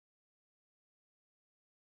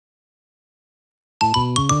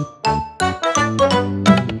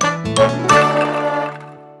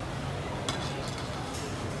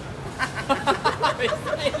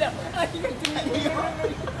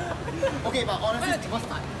honestly, people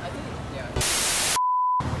start. I think, yeah.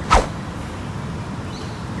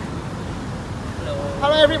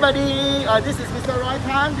 Hello everybody, this is Mr. Roy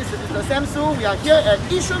Tan, this is Mr. Sam Su. We are here at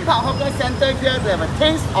Yishun Park Hawker Centre here to have a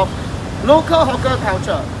taste of local hawker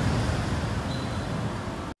culture.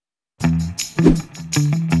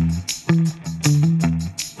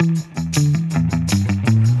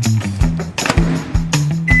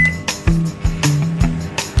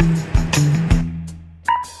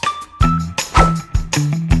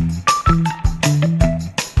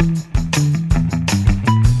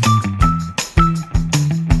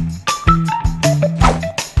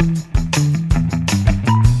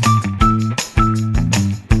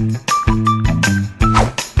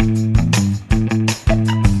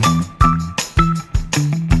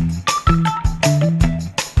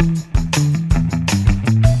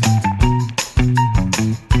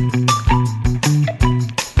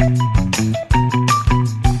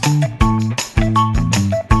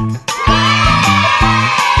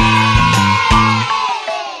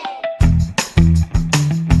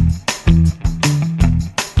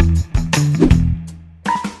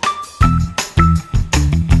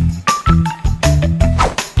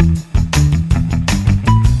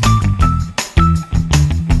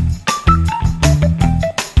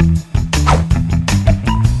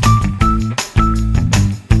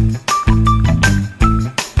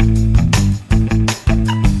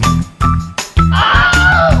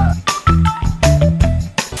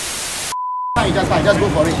 Just go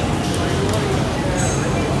for it.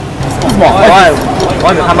 Why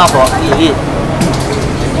want to come out for eat?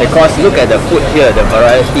 Because look at the food here, the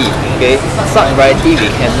variety. Okay, such variety we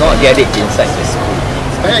cannot get it inside the school.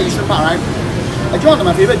 Here at Yishun Park, right? Actually, one of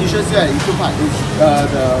my favorite dishes here at Yishun Park is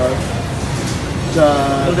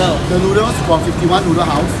the noodles from 51 Noodle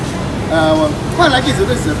House. What I like is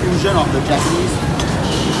this is a fusion of the Japanese.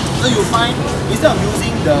 So you find instead of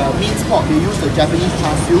using the minced pork, they use the Japanese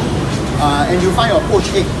char siu. And you find your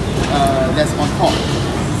poached egg that's on top.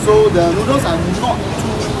 So the noodles are not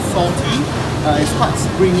too salty, it's quite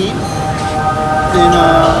springy. And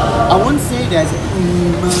I won't say there's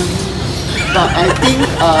but I think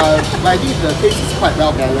the taste is quite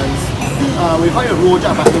well balanced. We call it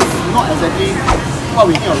rojak, but it's not exactly what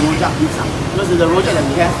we think of rojak is. Because the rojak that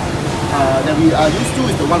we have, that we are used to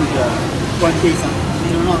is the one with the one taste.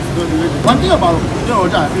 One thing about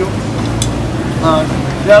rojak, I feel,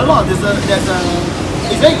 there are a lot of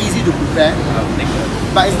it's very easy to prepare,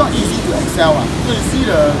 but it's not easy to excel. So you see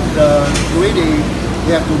the way they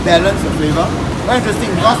have to balance the flavor. Very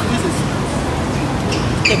interesting because this is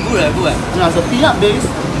Good. yeah, it's a peanut base.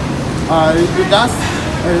 It does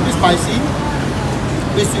a bit spicy.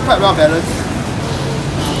 It's quite well balanced.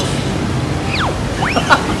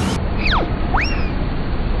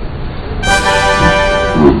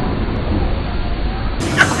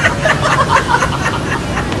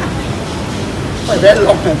 Very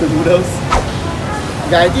long and the noodles.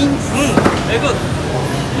 Yeah, I think very good.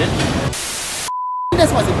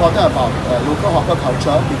 That's what's important about local hawker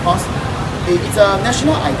culture, because it's a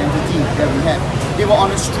national identity that we have. They were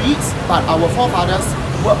on the streets, but our forefathers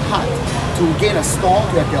worked hard to gain a store,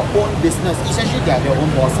 to have their own business. Essentially, they are their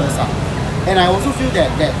own bosses. And I also feel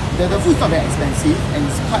that the food is not very expensive and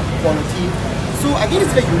it's quite quality. So I think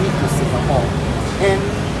it's very unique to Singapore. And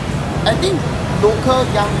I think local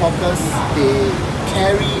young hawkers, they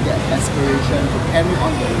carry that aspiration to carry on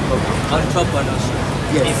the local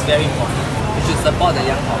Entrepreneurship is very important. We should support the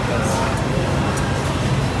young hawkers.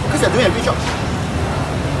 Because they're doing a great job.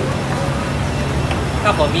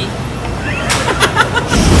 Not for me.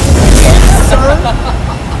 Yes, sir.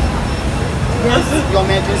 Yes, Your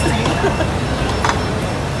Majesty.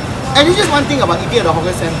 And it's just one thing about eating at the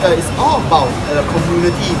hawker centre, it's all about the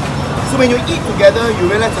community. So when you eat together,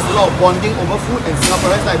 you realize there's a lot of bonding over food, and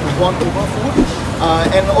Singaporeans like to bond over food.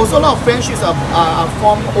 And also a lot of friendships are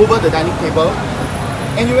formed over the dining table.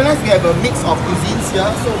 And you realize we have a mix of cuisines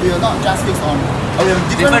here, so we are not just fixed on we have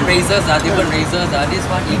different races. This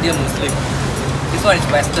one Indian Muslim, this one is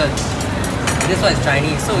Western, this one is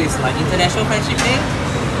Chinese. So it's like International Friendship Day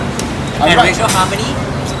and racial harmony.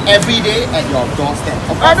 Every day at your doorstep.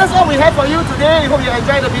 That's all we have for you today. We hope you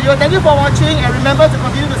enjoyed the video. Thank you for watching, and remember to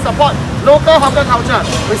continue to support local hawker culture.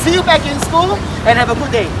 We'll see you back in school, and have a good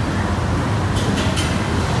day.